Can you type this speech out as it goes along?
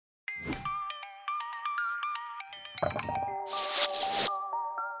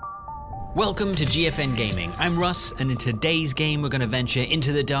Welcome to GFN Gaming. I'm Russ, and in today's game we're going to venture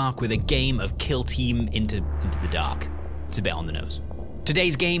into the dark with a game of Kill Team into the dark. It's a bit on the nose.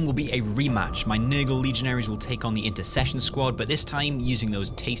 Today's game will be a rematch. My Nurgle Legionaries will take on the Intercession Squad, but this time using those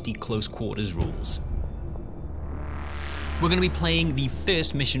tasty close quarters rules. We're going to be playing the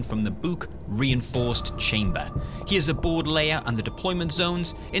first mission from the book, Reinforced Chamber. Here's the board layout and the deployment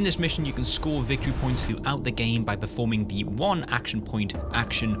zones. In this mission you can score victory points throughout the game by performing the 1 action point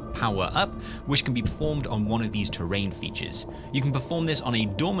action power up, which can be performed on one of these terrain features. You can perform this on a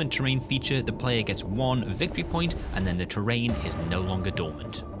dormant terrain feature. The player gets 1 victory point and then the terrain is no longer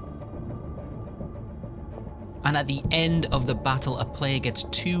dormant. And at the end of the battle, a player gets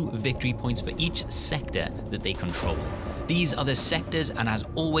 2 victory points for each sector that they control. These are the sectors, and as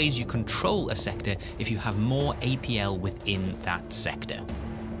always, you control a sector if you have more APL within that sector.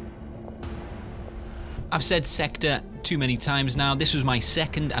 I've said sector too many times now. This was my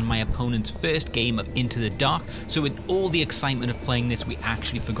second and my opponent's first game of Into the Dark, so with all the excitement of playing this, we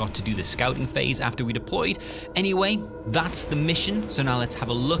actually forgot to do the scouting phase after we deployed. Anyway, that's the mission, so now let's have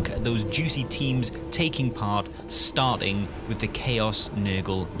a look at those juicy teams taking part, starting with the Chaos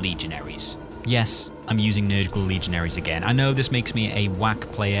Nurgle Legionaries. Yes, I'm using Nurgle Legionaries again. I know this makes me a whack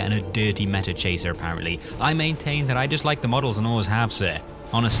player and a dirty meta chaser apparently. I maintain that I just like the models and always have, sir.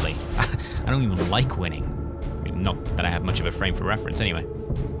 Honestly, I don't even like winning. I mean, not that I have much of a frame for reference anyway.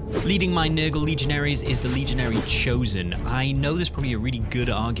 Leading my Nurgle Legionaries is the Legionary Chosen. I know there's probably a really good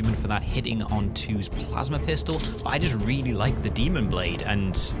argument for that hitting on 2's plasma pistol, but I just really like the Demon Blade,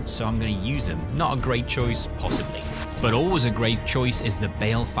 and so I'm going to use him. Not a great choice, possibly. But always a great choice is the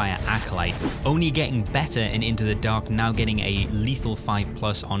Balefire Acolyte, only getting better in Into the Dark, now getting a lethal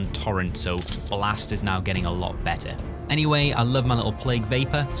 5+ on Torrent, so Blast is now getting a lot better. Anyway, I love my little Plague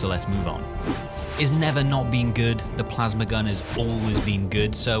Vapor, so let's move on. It's never not been good. The plasma gun has always been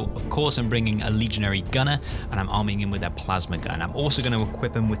good, so of course I'm bringing a Legionary Gunner and I'm arming him with a plasma gun. I'm also going to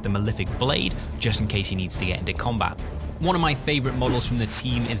equip him with the Maelific Blade just in case he needs to get into combat. One of my favourite models from the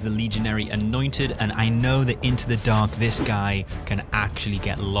team is the Legionary Annointed, and I know that Into the Dark this guy can actually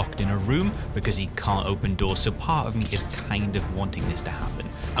get locked in a room because he can't open doors, so part of me is kind of wanting this to happen.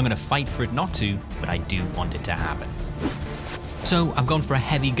 I'm going to fight for it not to, but I do want it to happen. So I've gone for a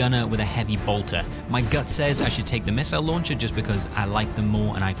heavy gunner with a heavy bolter. My gut says I should take the missile launcher just because I like them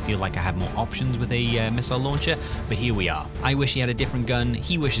more and I feel like I have more options with a missile launcher, but here we are. I wish he had a different gun,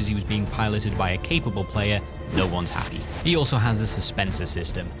 he wishes he was being piloted by a capable player, no one's happy. He also has the Suspensor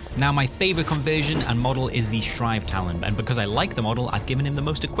system. Now my favourite conversion and model is the ShriveTalon, and because I like the model, I've given him the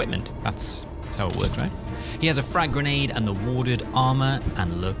most equipment. That's how it works, right? He has a frag grenade and the warded armour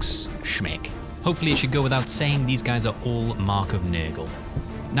and looks schmick. Hopefully it should go without saying, these guys are all Mark of Nurgle.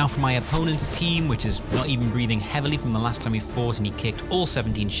 Now for my opponent's team, which is not even breathing heavily from the last time we fought and he kicked all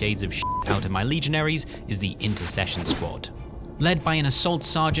 17 shades of shit out of my Legionaries, is the Intercession Squad. Led by an assault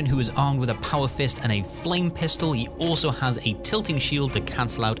sergeant who is armed with a PowerFist and a flame pistol, he also has a tilting shield to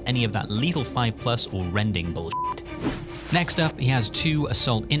cancel out any of that lethal 5+ or rending bullshit. Next up, he has 2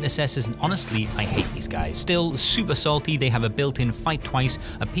 Assault Intercessors, and honestly, I hate these guys. Still super salty, they have a built-in fight twice,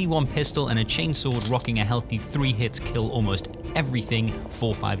 a P1 pistol, and a Chainsword rocking a healthy 3 hits kill almost everything,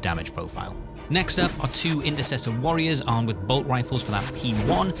 4/5 damage profile. Next up are 2 Intercessor Warriors armed with bolt rifles for that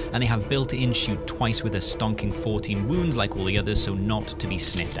P1, and they have built-in shoot twice with a stonking 14 wounds like all the others, so not to be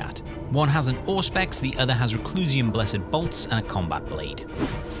sniffed at. One has an Auspex, the other has Reclusiam Blessed Bolts and a combat blade.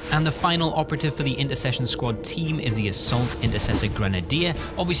 And the final operative for the Intercession Squad team is the Assault Intercessor Grenadier,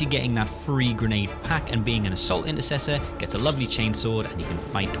 obviously getting that free grenade pack, and being an Assault Intercessor gets a lovely Chainsword and he can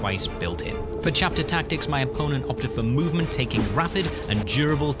fight twice built in. For chapter tactics, my opponent opted for movement, taking rapid and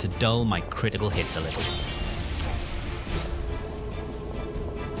durable to dull my critical hits a little.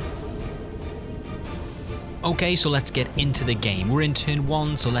 Okay, so let's get into the game. We're in turn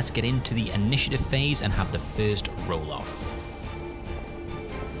 1, so let's get into the initiative phase and have the first roll-off.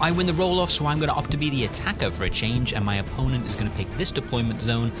 I win the roll-off, so I'm going to opt to be the attacker for a change, and my opponent is going to pick this deployment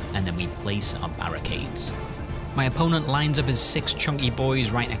zone, and then we place our barricades. My opponent lines up his 6 chunky boys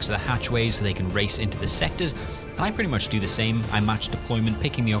right next to the hatchways so they can race into the sectors, and I pretty much do the same. I match deployment,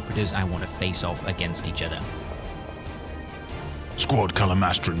 picking the operatives I want to face off against each other. Squad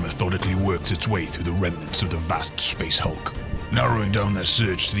Calamastron methodically works its way through the remnants of the vast space hulk, narrowing down their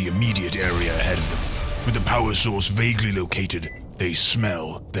search to the immediate area ahead of them. With the power source vaguely located, they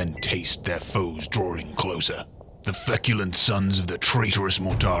smell, then taste their foes drawing closer. The feculent sons of the traitorous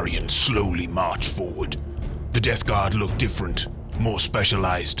Mortarian slowly march forward. The Death Guard look different, more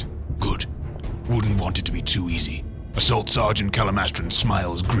specialized. Good. Wouldn't want it to be too easy. Assault Sergeant Calamastron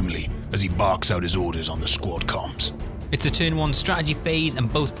smiles grimly as he barks out his orders on the squad comms. It's a turn 1 strategy phase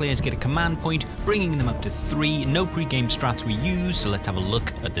and both players get a command point, bringing them up to 3. No pre-game strats we use, so let's have a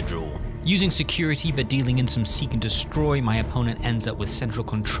look at the draw. Using security but dealing in some seek and destroy, my opponent ends up with central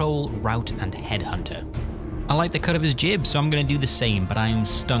control, rout and headhunter. I like the cut of his jib, so I'm going to do the same, but I am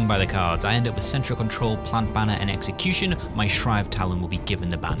stung by the cards. I end up with central control, plant banner and execution. My ShriveTalon will be given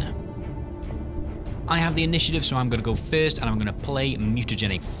the banner. I have the initiative, so I'm going to go first, and I'm going to play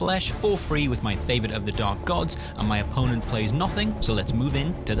Mutagenic Flesh for free with my favourite of the Dark Gods, and my opponent plays nothing, so let's move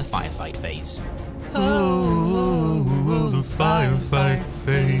in to the firefight phase. Oh, the firefight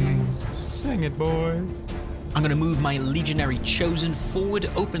phase. Sing it, boys. I'm going to move my Legionary Chosen forward,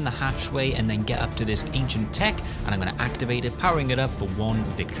 open the hatchway, and then get up to this ancient tech, and I'm going to activate it, powering it up for 1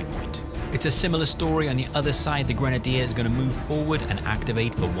 victory point. It's a similar story on the other side. The Grenadier is going to move forward and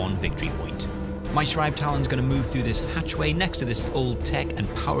activate for 1 victory point. My ShriveTalon is going to move through this hatchway next to this old tech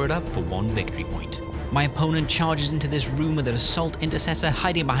and power it up for 1 victory point. My opponent charges into this room with an Assault Intercessor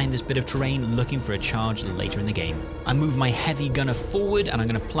hiding behind this bit of terrain looking for a charge later in the game. I move my Heavy Gunner forward and I'm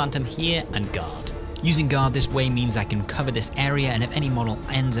going to plant him here and guard. Using guard this way means I can cover this area, and if any model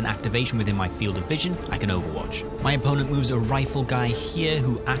ends an activation within my field of vision, I can overwatch. My opponent moves a rifle guy here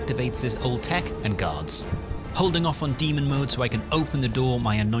who activates this old tech and guards. Holding off on demon mode so I can open the door,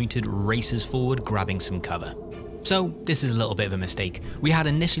 my Anointed races forward, grabbing some cover. So this is a little bit of a mistake. We had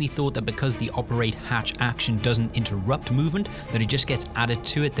initially thought that because the operate hatch action doesn't interrupt movement, that it just gets added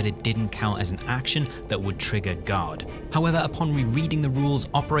to it, that it didn't count as an action that would trigger guard. However, upon rereading the rules,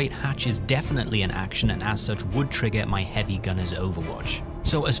 operate hatch is definitely an action and as such would trigger my Heavy Gunner's overwatch.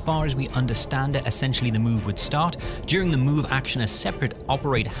 So as far as we understand it, essentially the move would start. During the move action, a separate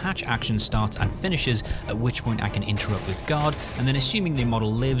operate hatch action starts and finishes, at which point I can interrupt with guard, and then assuming the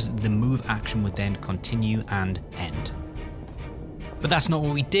model lives, the move action would then continue and end. But that's not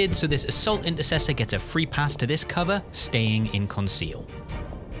what we did, so this Assault Intercessor gets a free pass to this cover, staying in conceal.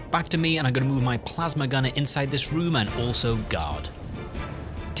 Back to me, and I'm going to move my Plasma Gunner inside this room and also guard.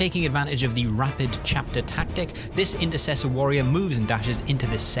 Taking advantage of the rapid chapter tactic, this Intercessor warrior moves and dashes into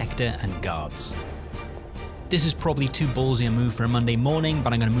this sector and guards. This is probably too ballsy a move for a Monday morning,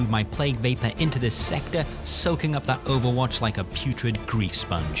 but I'm going to move my Plague Vapor into this sector, soaking up that overwatch like a putrid grief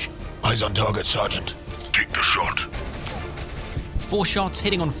sponge. Eyes on target, Sergeant. Take the shot. 4 shots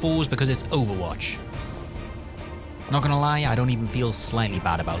hitting on 4s because it's overwatch. Not gonna lie, I don't even feel slightly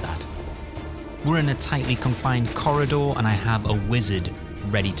bad about that. We're in a tightly confined corridor and I have a wizard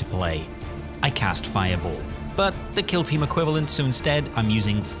ready to play. I cast Fireball, but the kill team equivalent, so instead I'm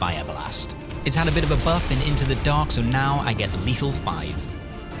using Fire Blast. It's had a bit of a buff in Into the Dark, so now I get Lethal 5.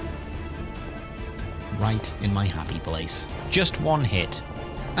 Right in my happy place. Just 1 hit.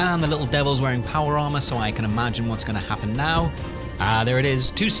 And the little devil's wearing power armor, so I can imagine what's going to happen now. Ah, there it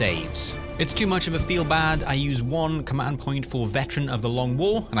is, 2 saves. It's too much of a feel bad. I use 1 command point for Veteran of the Long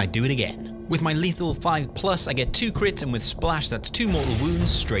War, and I do it again. With my Lethal 5+, I get 2 crits, and with Splash, that's 2 mortal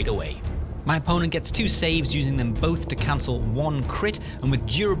wounds straight away. My opponent gets 2 saves, using them both to cancel 1 crit, and with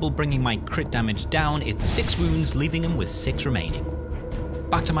Durable bringing my crit damage down, it's 6 wounds, leaving him with 6 remaining.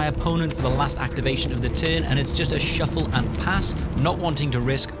 Back to my opponent for the last activation of the turn, and it's just a shuffle and pass, not wanting to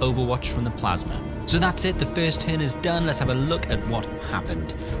risk overwatch from the plasma. So that's it, the first turn is done. Let's have a look at what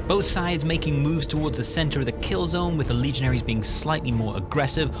happened. Both sides making moves towards the center of the kill zone, with the Legionaries being slightly more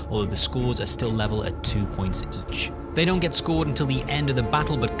aggressive, although the scores are still level at 2 points each. They don't get scored until the end of the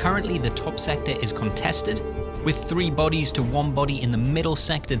battle, but currently the top sector is contested. With 3 bodies to 1 body in the middle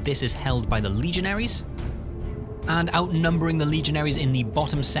sector, this is held by the Legionaries. And outnumbering the Legionaries in the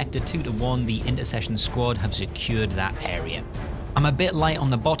bottom sector 2-1, the Intercession Squad have secured that area. I'm a bit light on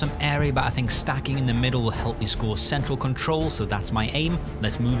the bottom area, but I think stacking in the middle will help me score central control, so that's my aim.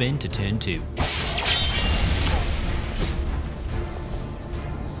 Let's move into turn 2.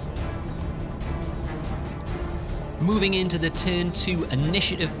 Moving into the turn 2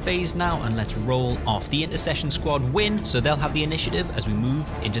 initiative phase now, and let's roll off. The Intercession Squad win, so they'll have the initiative as we move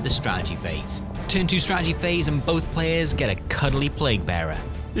into the strategy phase. Turn 2 strategy phase, and both players get a cuddly Plague Bearer.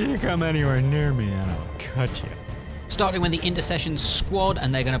 You come anywhere near me and I'll cut you. Starting with the Intercession Squad,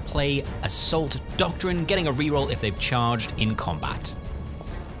 and they're going to play Assault Doctrine, getting a reroll if they've charged in combat.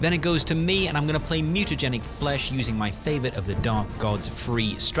 Then it goes to me, and I'm going to play Mutagenic Flesh using my favorite of the Dark Gods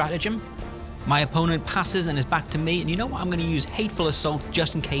free stratagem. My opponent passes and is back to me, and you know what, I'm going to use Hateful Assault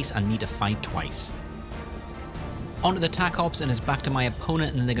just in case I need to fight twice. Onto the Tac Ops, and it's back to my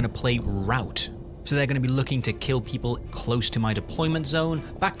opponent, and then they're going to play Rout. So they're going to be looking to kill people close to my deployment zone.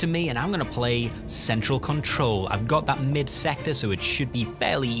 Back to me, and I'm going to play Central Control. I've got that mid sector, so it should be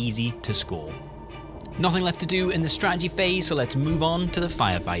fairly easy to score. Nothing left to do in the strategy phase, so let's move on to the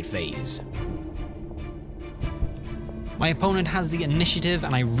firefight phase. My opponent has the initiative,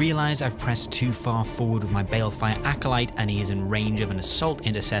 and I realise I've pressed too far forward with my Balefire Acolyte, and he is in range of an Assault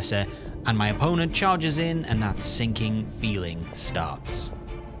Intercessor, and my opponent charges in, and that sinking feeling starts.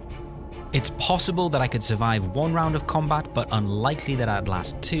 It's possible that I could survive 1 round of combat, but unlikely that I'd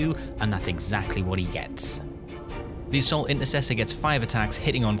last 2, and that's exactly what he gets. The Assault Intercessor gets 5 attacks,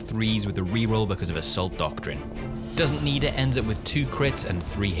 hitting on 3s with a reroll because of Assault Doctrine. Doesn't need it, ends up with 2 crits and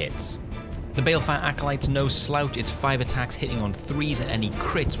 3 hits. The Balefire Acolyte's no slouch, it's 5 attacks hitting on 3s, and any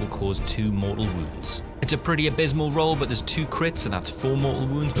crits will cause 2 mortal wounds. It's a pretty abysmal roll, but there's 2 crits, so that's 4 mortal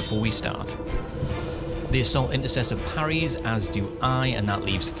wounds before we start. The Assault Intercessor parries, as do I, and that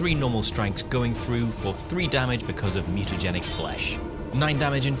leaves 3 normal strikes going through for 3 damage because of mutagenic flesh. 9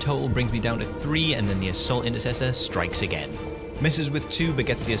 damage in total brings me down to 3, and then the Assault Intercessor strikes again. Misses with 2 but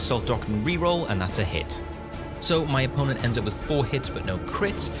gets the Assault Doctrine reroll, and that's a hit. So my opponent ends up with 4 hits but no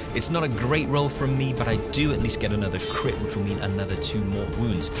crits. It's not a great roll from me, but I do at least get another crit, which will mean another 2 more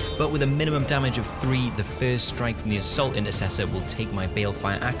wounds. But with a minimum damage of 3, the first strike from the Assault Intercessor will take my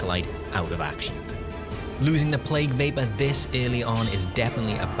Balefire Acolyte out of action. Losing the Plague Vapor this early on is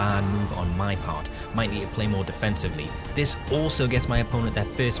definitely a bad move on my part. Might need to play more defensively. This also gets my opponent their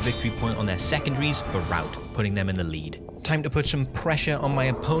first victory point on their secondaries for rout, putting them in the lead. Time to put some pressure on my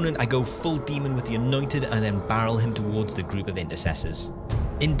opponent. I go full Demon with the Anointed and then barrel him towards the group of Intercessors.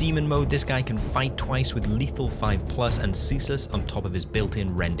 In Demon mode, this guy can fight twice with lethal 5+ and ceaseless on top of his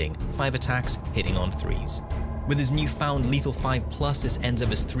built-in rending. 5 attacks, hitting on 3s. With his newfound lethal 5+, this ends up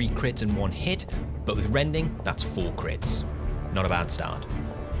as 3 crits and 1 hit, but with rending, that's 4 crits. Not a bad start.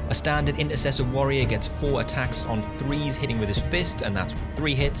 A standard Intercessor Warrior gets 4 attacks on 3s, hitting with his fist, and that's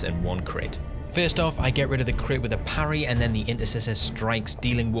 3 hits and 1 crit. First off, I get rid of the crit with a parry, and then the Intercessor strikes,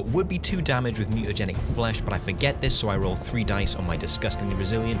 dealing what would be 2 damage with mutagenic flesh, but I forget this, so I roll 3 dice on my Disgustingly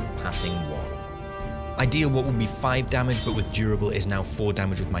Resilient, passing 1. I deal what would be 5 damage, but with Durable is now 4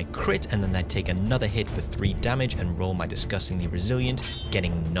 damage with my crit, and then I take another hit for 3 damage and roll my Disgustingly Resilient,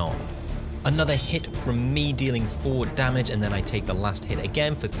 getting none. Another hit from me, dealing 4 damage, and then I take the last hit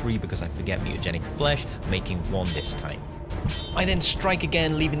again for 3 because I forget mutagenic flesh, making 1 this time. I then strike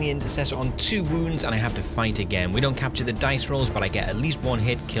again, leaving the Intercessor on 2 wounds, and I have to fight again. We don't capture the dice rolls, but I get at least 1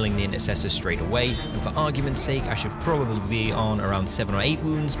 hit, killing the Intercessor straight away. And for argument's sake, I should probably be on around 7 or 8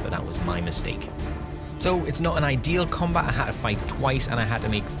 wounds, but that was my mistake. So it's not an ideal combat. I had to fight twice, and I had to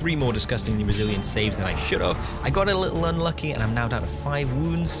make 3 more Disgustingly Resilient saves than I should have. I got a little unlucky, and I'm now down to 5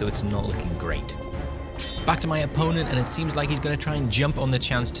 wounds, so it's not looking great. Back to my opponent, and it seems like he's going to try and jump on the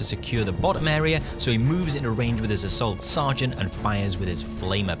chance to secure the bottom area, so he moves into range with his Assault Sergeant and fires with his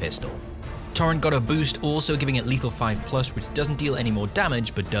Flamer pistol. Torrent got a boost, also giving it lethal 5+, which doesn't deal any more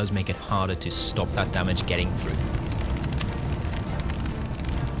damage, but does make it harder to stop that damage getting through.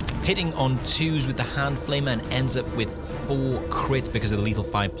 Hitting on 2s with the Hand Flamer and ends up with 4 crits because of the lethal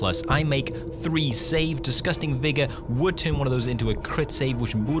 5+. I make 3 save. Disgusting Vigor would turn one of those into a crit save,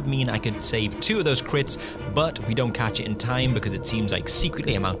 which would mean I could save 2 of those crits, but we don't catch it in time because it seems like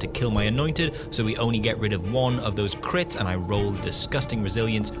secretly I'm out to kill my Anointed, so we only get rid of 1 of those crits, and I roll Disgusting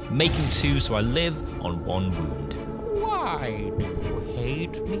Resilience, making 2, so I live on 1 wound. Why do you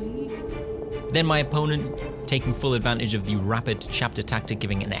hate me? Then my opponent, taking full advantage of the rapid chapter tactic,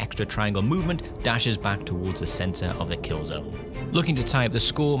 giving an extra triangle movement, dashes back towards the center of the kill zone. Looking to tie up the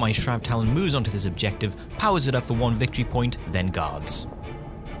score, my ShriveTalon moves onto this objective, powers it up for 1 victory point, then guards.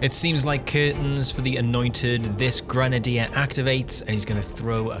 It seems like curtains for the Anointed. This Grenadier activates, and he's going to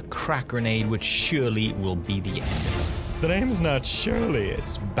throw a crack grenade, which surely will be the end of it. The name's not Shirley,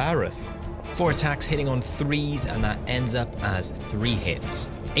 it's Bareth. 4 attacks hitting on 3s, and that ends up as 3 hits.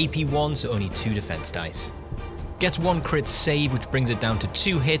 AP 1, so only 2 defense dice. Gets 1 crit save, which brings it down to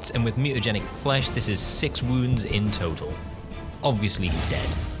 2 hits, and with mutagenic flesh, this is 6 wounds in total. Obviously he's dead.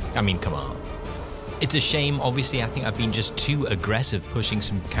 I mean, come on. It's a shame, obviously I think I've been just too aggressive, pushing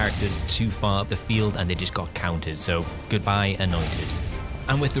some characters too far up the field, and they just got countered, so goodbye Anointed.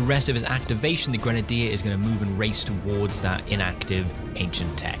 And with the rest of his activation, the Grenadier is going to move and race towards that inactive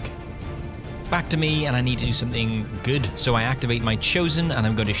Ancient Tech. Back to me, and I need to do something good, so I activate my Chosen, and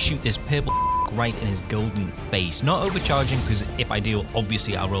I'm going to shoot this purple right in his golden face. Not overcharging, because if I do,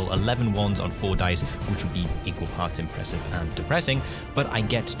 obviously I'll roll 11 ones on 4 dice, which would be equal parts impressive and depressing, but I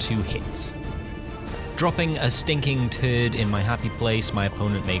get 2 hits. Dropping a stinking turd in my happy place, my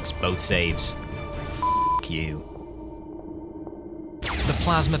opponent makes both saves. F*** you. The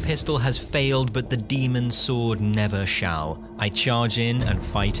plasma pistol has failed, but the demon sword never shall. I charge in and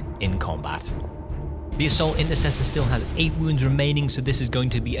fight in combat. The Assault Intercessor still has 8 wounds remaining, so this is going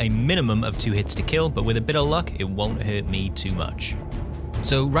to be a minimum of 2 hits to kill, but with a bit of luck, it won't hurt me too much.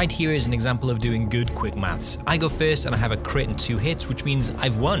 So right here is an example of doing good quick maths. I go first and I have a crit and 2 hits, which means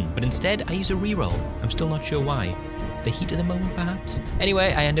I've won, but instead I use a reroll. I'm still not sure why. The heat of the moment, perhaps?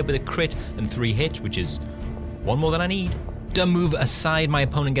 Anyway, I end up with a crit and 3 hits, which is 1 more than I need. Dumb move aside, my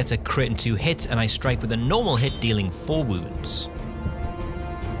opponent gets a crit and 2 hits, and I strike with a normal hit, dealing 4 wounds.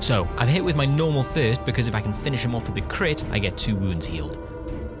 So, I've hit with my normal first, because if I can finish him off with a crit, I get 2 wounds healed.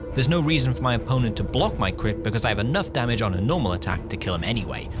 There's no reason for my opponent to block my crit, because I have enough damage on a normal attack to kill him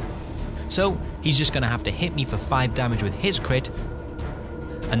anyway. So, he's just going to have to hit me for 5 damage with his crit,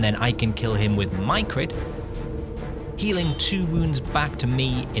 and then I can kill him with my crit, healing 2 wounds back to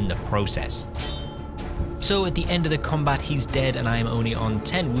me in the process. So at the end of the combat, he's dead and I am only on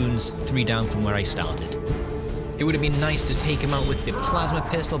 10 wounds, 3 down from where I started. It would have been nice to take him out with the plasma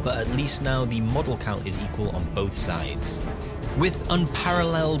pistol, but at least now the model count is equal on both sides. With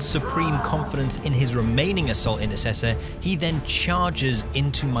unparalleled supreme confidence in his remaining Assault Intercessor, he then charges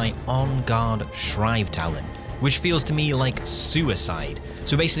into my on-guard ShriveTalon, which feels to me like suicide.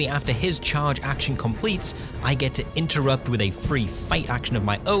 So basically after his charge action completes, I get to interrupt with a free fight action of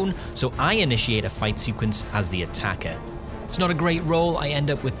my own, so I initiate a fight sequence as the attacker. It's not a great roll, I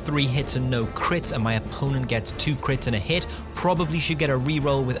end up with 3 hits and no crits, and my opponent gets 2 crits and a hit. Probably should get a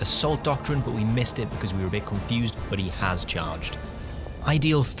reroll with Assault Doctrine, but we missed it because we were a bit confused, but he has charged. I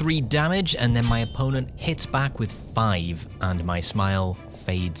deal 3 damage, and then my opponent hits back with 5, and my smile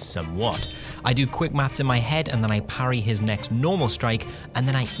fades somewhat. I do quick maths in my head, and then I parry his next normal strike, and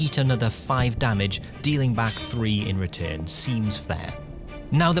then I eat another 5 damage, dealing back 3 in return. Seems fair.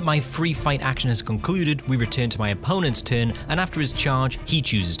 Now that my free fight action has concluded, we return to my opponent's turn, and after his charge, he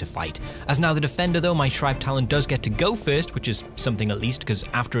chooses to fight. As now the defender though, my ShriveTalon does get to go first, which is something at least, because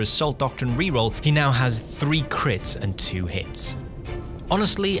after Assault Doctrine reroll, he now has 3 crits and 2 hits.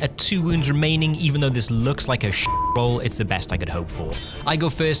 Honestly, at 2 wounds remaining, even though this looks like a roll, it's the best I could hope for. I go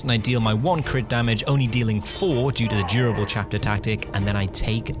first and I deal my 1 crit damage, only dealing 4 due to the durable chapter tactic, and then I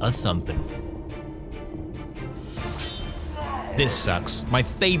take a thumping. This sucks. My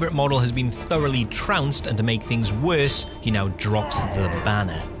favourite model has been thoroughly trounced, and to make things worse, he now drops the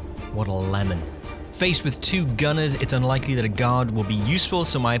banner. What a lemon. Faced with 2 gunners, it's unlikely that a guard will be useful,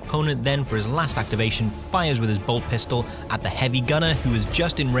 so my opponent then, for his last activation, fires with his bolt pistol at the heavy gunner, who is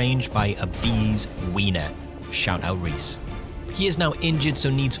just in range by a bee's wiener. Shout out Reese. He is now injured, so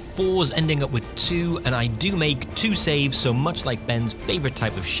needs 4s, ending up with 2, and I do make 2 saves, so much like Ben's favourite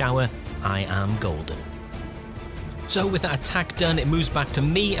type of shower, I am golden. So with that attack done, it moves back to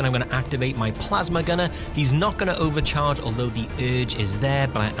me, and I'm going to activate my Plasma Gunner. He's not going to overcharge, although the urge is there,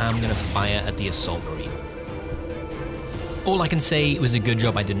 but I am going to fire at the Assault Marine. All I can say, it was a good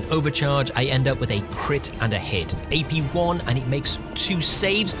job I didn't overcharge. I end up with a crit and a hit. AP 1, and it makes 2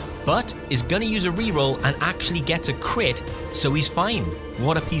 saves, but is going to use a reroll and actually gets a crit, so he's fine.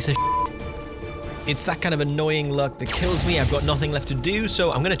 What a piece of shit. It's that kind of annoying luck that kills me. I've got nothing left to do,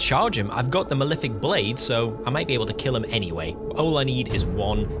 so I'm going to charge him. I've got the Maelific Blade, so I might be able to kill him anyway. All I need is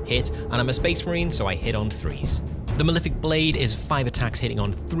 1 hit, and I'm a Space Marine, so I hit on 3s. The Maelific Blade is 5 attacks hitting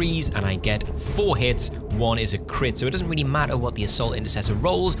on 3s, and I get 4 hits, 1 is a crit, so it doesn't really matter what the Assault Intercessor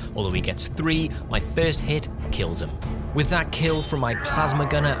rolls, although he gets 3, my first hit kills him. With that kill from my Plasma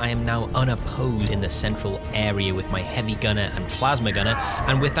Gunner, I am now unopposed in the central area with my Heavy Gunner and Plasma Gunner,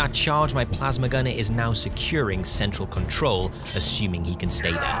 and with that charge, my Plasma Gunner is now securing central control, assuming he can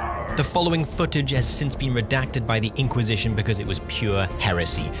stay there. The following footage has since been redacted by the Inquisition because it was pure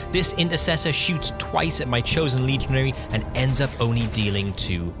heresy. This Intercessor shoots twice at my chosen Legionary and ends up only dealing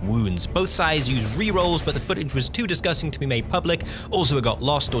 2 wounds. Both sides use rerolls, but the footage was too disgusting to be made public. Also, it got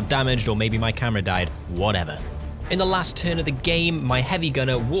lost or damaged, or maybe my camera died, whatever. In the last turn of the game, my Heavy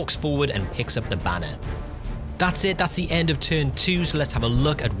Gunner walks forward and picks up the banner. That's it, that's the end of turn 2, so let's have a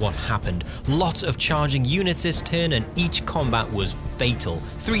look at what happened. Lots of charging units this turn, and each combat was fatal.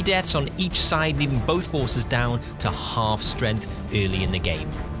 3 deaths on each side, leaving both forces down to half strength early in the game.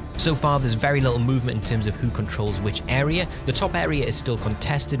 So far, there's very little movement in terms of who controls which area. The top area is still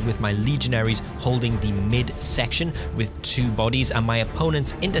contested, with my Legionaries holding the mid-section with 2 bodies, and my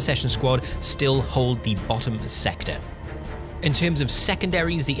opponent's Intercession Squad still hold the bottom sector. In terms of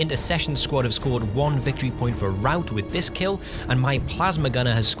secondaries, the Intercession Squad have scored 1 victory point for rout with this kill, and my Plasma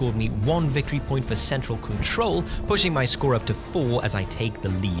Gunner has scored me 1 victory point for central control, pushing my score up to 4 as I take the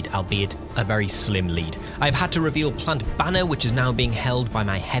lead, albeit a very slim lead. I've had to reveal Plant Banner, which is now being held by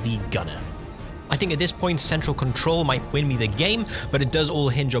my Heavy Gunner. I think at this point central control might win me the game, but it does all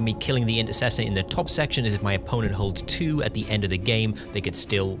hinge on me killing the Intercessor in the top section, as if my opponent holds 2 at the end of the game, they could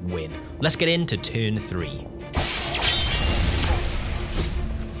still win. Let's get into turn 3.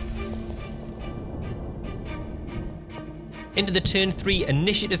 Into the turn 3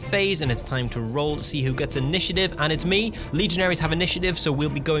 initiative phase, and it's time to roll to see who gets initiative, and it's me. Legionaries have initiative, so we'll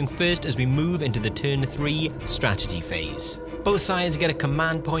be going first as we move into the turn 3 strategy phase. Both sides get a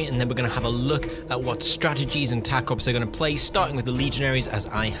command point, and then we're going to have a look at what strategies and tac ops they're going to play, starting with the Legionaries as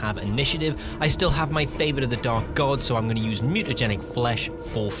I have initiative. I still have my favourite of the Dark Gods, so I'm going to use Mutagenic Flesh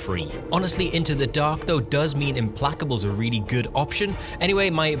for free. Honestly, Into the Dark though does mean Implacable's a really good option. Anyway,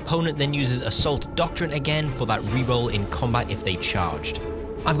 my opponent then uses Assault Doctrine again for that reroll in combat if they charged.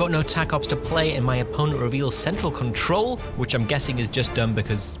 I've got no tac ops to play, and my opponent reveals Central Control, which I'm guessing is just done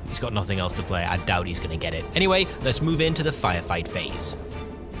because he's got nothing else to play. I doubt he's going to get it. Anyway, let's move into the firefight phase.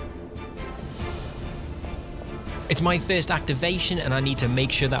 It's my first activation, and I need to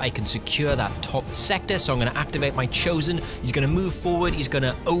make sure that I can secure that top sector, so I'm going to activate my Chosen. He's going to move forward, he's going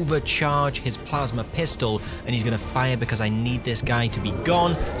to overcharge his plasma pistol, and he's going to fire because I need this guy to be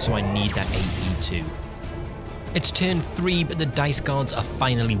gone, so I need that AP2. It's turn 3, but the dice guards are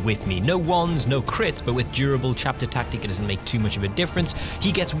finally with me. No wands, no crits, but with durable chapter tactic it doesn't make too much of a difference.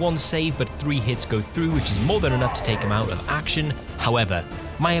 He gets 1 save, but 3 hits go through, which is more than enough to take him out of action. However,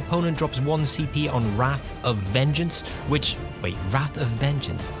 my opponent drops 1 CP on Wrath of Vengeance, Wrath of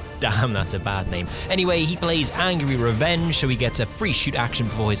Vengeance? Damn, that's a bad name. Anyway, he plays Angry Revenge, so he gets a free shoot action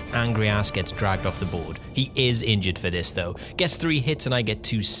before his angry ass gets dragged off the board. He is injured for this though. Gets 3 hits and I get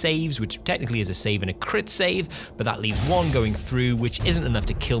 2 saves, which technically is a save and a crit save, but that leaves 1 going through, which isn't enough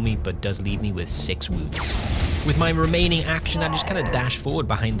to kill me, but does leave me with 6 wounds. With my remaining action, I just kind of dash forward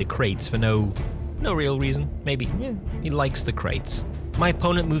behind the crates for no real reason. Maybe, yeah, he likes the crates. My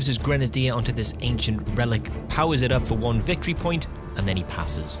opponent moves his Grenadier onto this ancient relic, powers it up for 1 victory point, and then he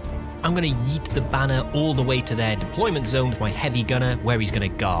passes. I'm going to yeet the banner all the way to their deployment zone with my heavy gunner, where he's going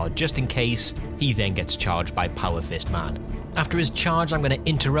to guard, just in case he then gets charged by PowerFist man. After his charge, I'm going to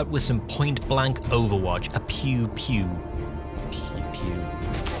interrupt with some point-blank Overwatch, a pew-pew. Pew-pew.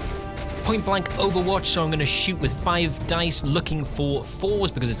 Point-blank Overwatch, so I'm going to shoot with 5 dice, looking for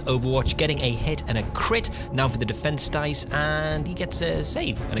 4s because it's Overwatch, getting a hit and a crit. Now for the defense dice, and he gets a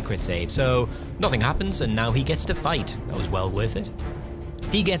save and a crit save. So nothing happens, and now he gets to fight. That was well worth it.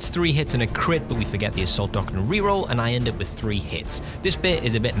 He gets 3 hits and a crit, but we forget the Assault Doctrine reroll, and I end up with 3 hits. This bit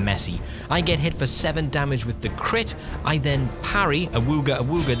is a bit messy. I get hit for 7 damage with the crit. I then parry,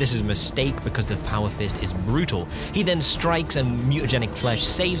 awooga. This is a mistake because the Power Fist is brutal. He then strikes and Mutagenic Flesh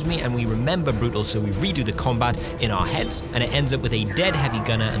saves me, and we remember brutal, so we redo the combat in our heads, and it ends up with a dead heavy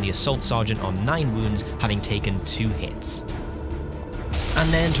gunner and the Assault Sergeant on 9 wounds, having taken 2 hits. And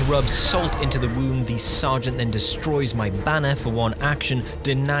then to rub salt into the wound, the Sergeant then destroys my banner for 1 action,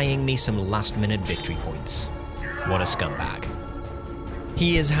 denying me some last-minute victory points. What a scumbag.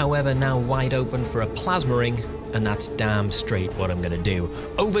 He is, however, now wide open for a Plasma Ring, and that's damn straight what I'm gonna do.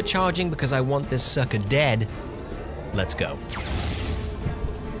 Overcharging because I want this sucker dead. Let's go.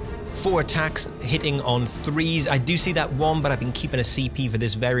 4 attacks, hitting on 3s. I do see that 1, but I've been keeping a CP for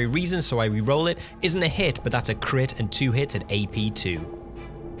this very reason, so I re-roll it. Isn't a hit, but that's a crit and 2 hits at AP2.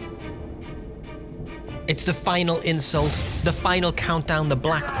 It's the final insult, the final countdown, the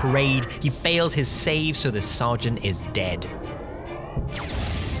Black Parade. He fails his save, so the Sergeant is dead.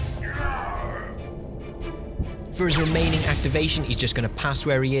 For his remaining activation, he's just going to pass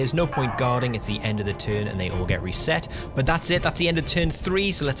where he is. No point guarding, it's the end of the turn and they all get reset. But that's it, that's the end of turn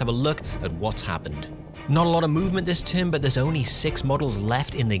 3, so let's have a look at what's happened. Not a lot of movement this turn, but there's only 6 models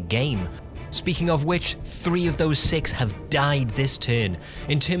left in the game. Speaking of which, 3 of those 6 have died this turn.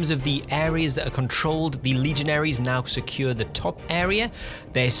 In terms of the areas that are controlled, the Legionaries now secure the top area.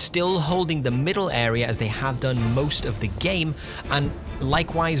 They're still holding the middle area as they have done most of the game, and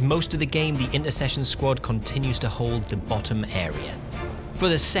likewise most of the game the Intercession Squad continues to hold the bottom area. For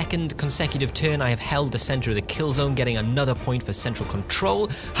the 2nd consecutive turn, I have held the center of the kill zone, getting another point for central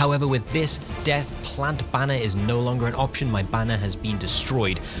control. However, with this death, plant banner is no longer an option. My banner has been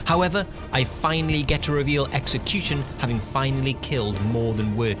destroyed. However, I finally get to reveal execution, having finally killed more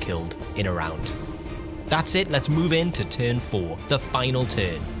than were killed in a round. That's it, let's move into turn 4, the final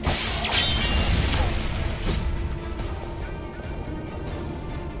turn.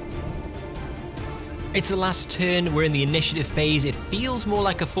 It's the last turn, we're in the initiative phase. It feels more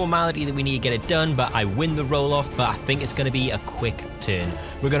like a formality that we need to get it done, but I win the roll-off, but I think it's going to be a quick turn.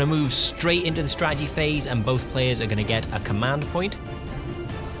 We're going to move straight into the strategy phase, and both players are going to get a command point.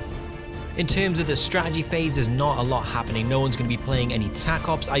 In terms of the strategy phase, there's not a lot happening. No one's going to be playing any tac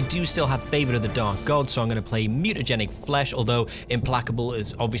ops. I do still have Favourite of the Dark Gods, so I'm going to play Mutagenic Flesh, although Implacable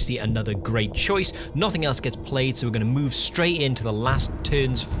is obviously another great choice. Nothing else gets played, so we're going to move straight into the last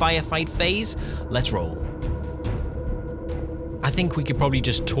turn's firefight phase. Let's roll. I think we could probably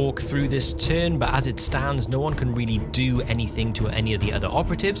just talk through this turn, but as it stands, no one can really do anything to any of the other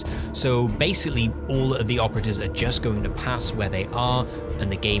operatives. So basically, all of the operatives are just going to pass where they are,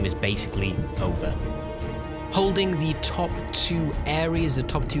 and the game is basically over. Holding the top 2 areas, the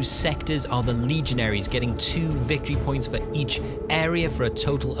top 2 sectors, are the Legionaries, getting 2 victory points for each area for a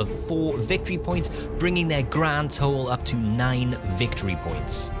total of 4 victory points, bringing their grand total up to 9 victory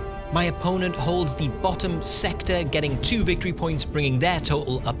points. My opponent holds the bottom sector, getting 2 victory points, bringing their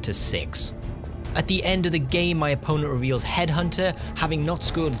total up to 6. At the end of the game, my opponent reveals Headhunter, having not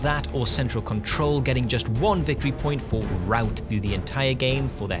scored that or Central Control, getting just 1 victory point for rout through the entire game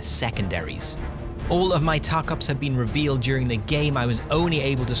for their secondaries. All of my tac-ups have been revealed during the game. I was only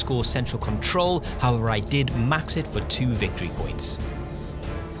able to score Central Control, however I did max it for 2 victory points.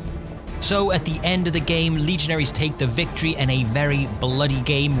 So at the end of the game, Legionaries take the victory in a very bloody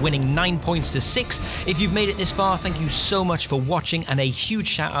game, winning 9 points to 6. If you've made it this far, thank you so much for watching, and a huge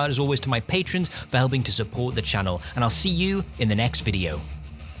shout out as always to my patrons for helping to support the channel, and I'll see you in the next video.